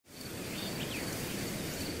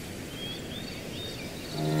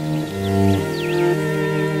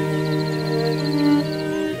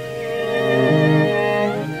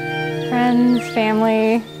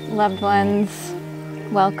loved ones,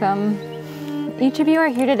 welcome. Each of you are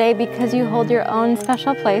here today because you hold your own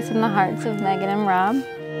special place in the hearts of Megan and Rob.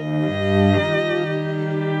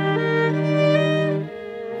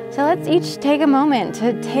 So let's each take a moment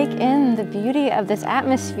to take in the beauty of this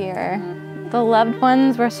atmosphere, the loved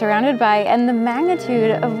ones we're surrounded by, and the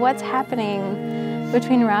magnitude of what's happening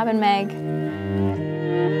between Rob and Meg.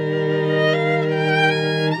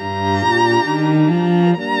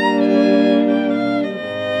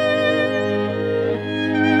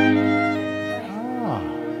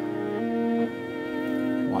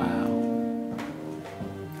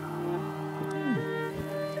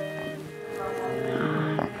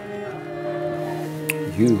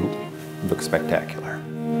 You look spectacular.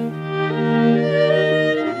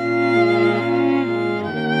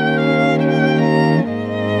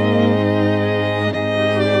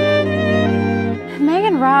 Meg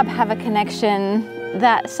and Rob have a connection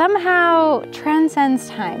that somehow transcends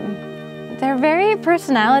time. Their very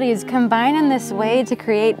personalities combine in this way to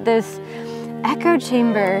create this echo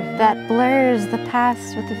chamber that blurs the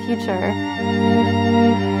past with the future.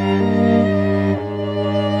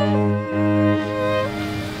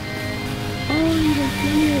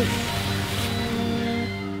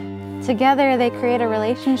 Together, they create a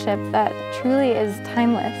relationship that truly is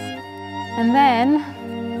timeless. And then,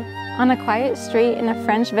 on a quiet street in a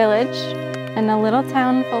French village, in a little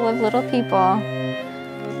town full of little people,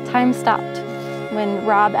 time stopped when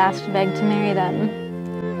Rob asked Meg to marry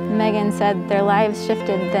them. Megan said their lives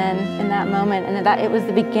shifted then in that moment, and that it was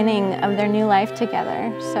the beginning of their new life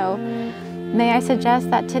together. So, may I suggest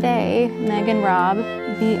that today, Meg and Rob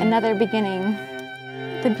be another beginning.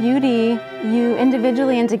 The beauty you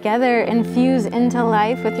individually and together infuse into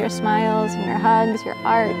life with your smiles and your hugs, your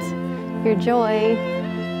art, your joy,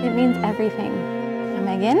 it means everything. Now,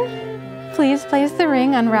 Megan, please place the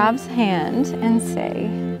ring on Rob's hand and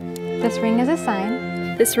say, "This ring is a sign."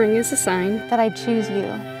 This ring is a sign. That I choose you.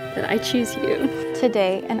 That I choose you.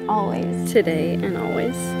 Today and always. Today and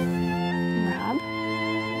always. Rob.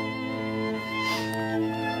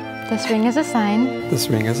 This ring is a sign. This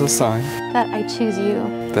ring is a sign. That I choose you.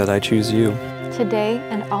 That I choose you. Today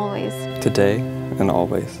and always. Today and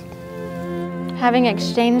always. Having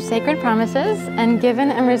exchanged sacred promises and given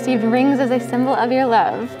and received rings as a symbol of your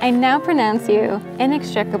love, I now pronounce you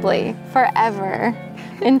inextricably, forever,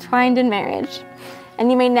 entwined in marriage. And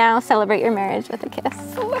you may now celebrate your marriage with a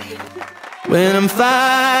kiss. When I'm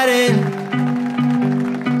fighting,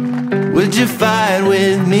 would you fight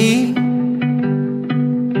with me?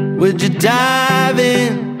 Would you dive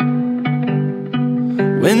in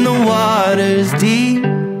when the water's deep?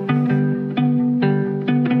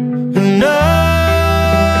 Who knows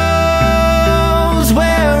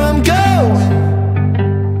where I'm going?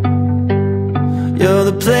 You're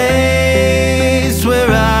the place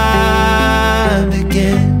where I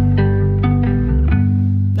begin.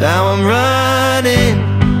 Now I'm running.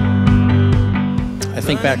 I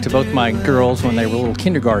think back to both my girls when they were little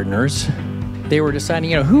kindergartners. They were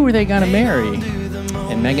deciding, who are they going to marry?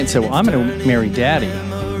 And Megan said, well, I'm going to marry Daddy.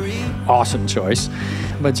 Awesome choice.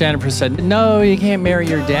 But Jennifer said, no, you can't marry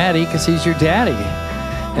your daddy because he's your daddy.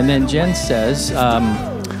 And then Jen says,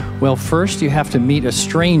 well, first you have to meet a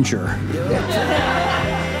stranger.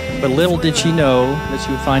 But little did she know that she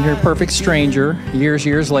would find her perfect stranger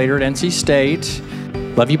years later at NC State.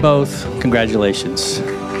 Love you both. Congratulations.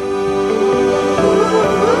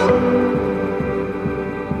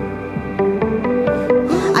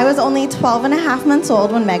 I was only 12 and a half months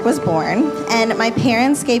old when Meg was born, and my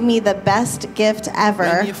parents gave me the best gift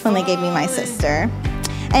ever when they gave me my sister.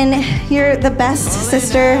 And you're the best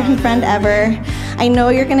sister and friend ever. I know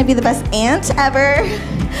you're gonna be the best aunt ever.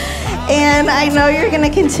 And I know you're gonna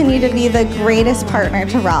continue to be the greatest partner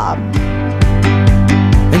to Rob.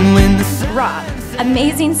 Rob,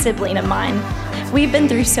 amazing sibling of mine. We've been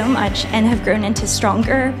through so much and have grown into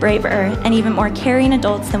stronger, braver, and even more caring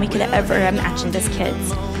adults than we could have ever imagined as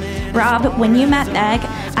kids. Rob, when you met Meg,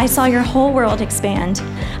 I saw your whole world expand.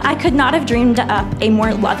 I could not have dreamed up a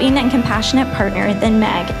more loving and compassionate partner than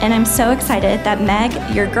Meg, and I'm so excited that Meg,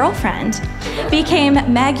 your girlfriend, became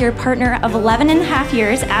Meg, your partner of 11 and a half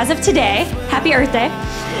years as of today. Happy Earth Day.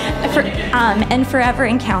 And forever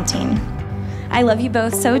and counting. I love you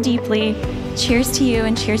both so deeply. Cheers to you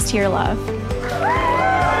and cheers to your love.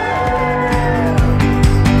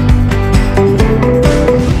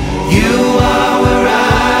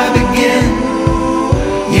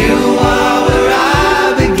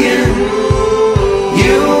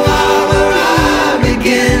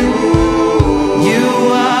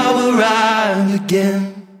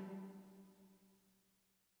 Again.